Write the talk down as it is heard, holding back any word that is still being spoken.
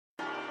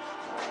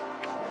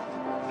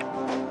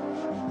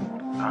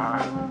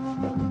Yeah,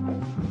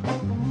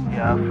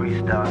 I'll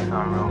freestyle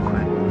something real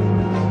quick.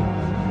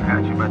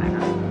 Got you, brother.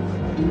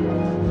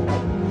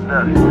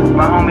 Look,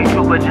 my homie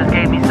Cooper just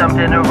gave me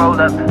something to roll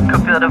up.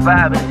 Could feel the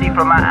vibe and see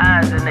from my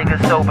eyes the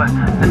niggas sober.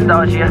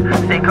 Nostalgia,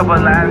 say a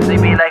couple lines, they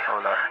be like,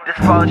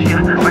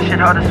 dysphagia. My shit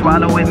hard to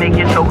swallow, it make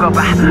you choke up.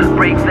 I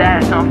break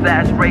fast on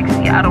fast breaks.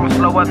 Yeah, I don't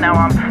slow up now.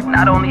 I'm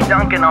not only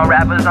dunking on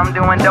rappers, I'm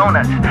doing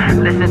donuts.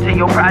 Listen to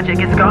your project,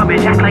 it's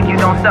garbage. Act like you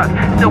don't suck.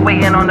 Still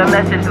waiting on the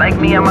message like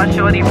me and my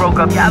shorty broke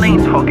up. Y'all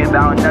ain't talking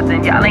about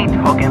nothing. Y'all ain't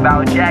talking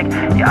about Jack.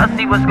 Y'all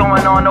see what's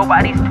going on,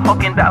 nobody's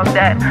talking about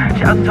that.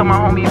 Shouts to my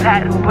homie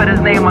Pat who put his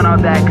name on our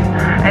backs.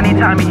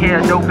 Anytime you hear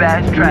a dope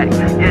ass track,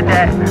 yeah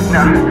that,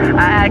 nah.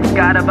 I ask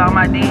God about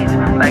my deeds.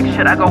 Like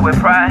should I go with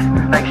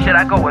pride? Like should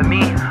I go with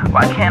me?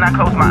 Why can't I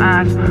close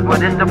my eyes? Well,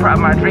 this the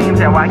problem, my dreams,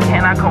 and why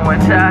can't I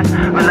coincide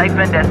with life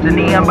and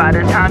destiny? And by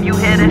the time you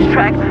hear this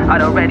track,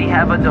 I'd already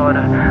have a daughter.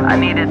 I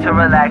needed to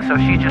relax, so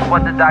she just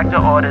what the doctor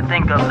ordered.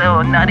 Think a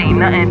little nutty,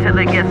 nothing till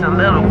it gets a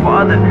little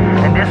farther.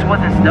 And this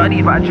wasn't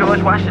studied by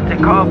George Washington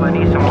Carver.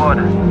 Need some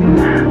water.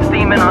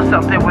 Steaming on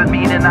something with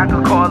me, then I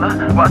could call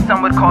her. While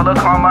some would call her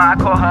karma, I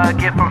call her a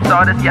gift from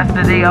Sardis.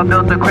 Yesterday I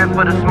built a crib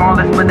for the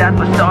smallest, but that's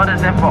for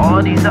starters. And for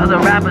all these other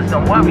rappers,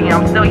 don't worry,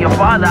 I'm still your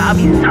father. I'll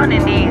be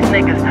sunning these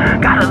niggas.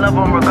 Gotta love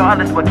them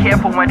regardless, but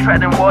careful when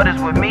treading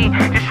waters with me.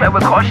 Just tread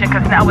with caution,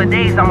 cause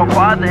nowadays I'm a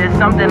father. It's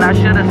something I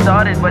should've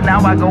started, but now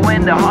I go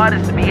in the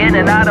hardest to be in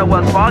and out of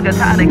Wells Fargo.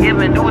 Tired of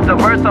giving dudes a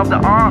verse off the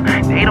arm.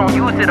 They don't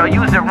use it or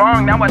use it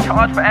wrong. Now I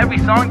charge for every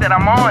song that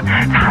I'm on.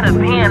 Tired of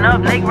being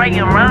up late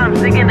writing rhymes,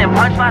 singing and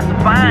punchlines to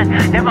find.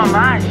 Never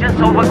mind, just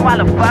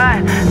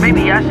overqualified.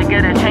 Maybe I should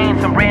get a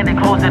change, some branded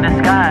clothes in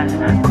disguise.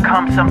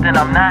 Become something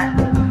I'm not.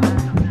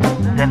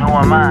 Then who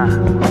am I?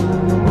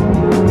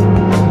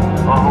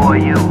 Or who are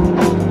you?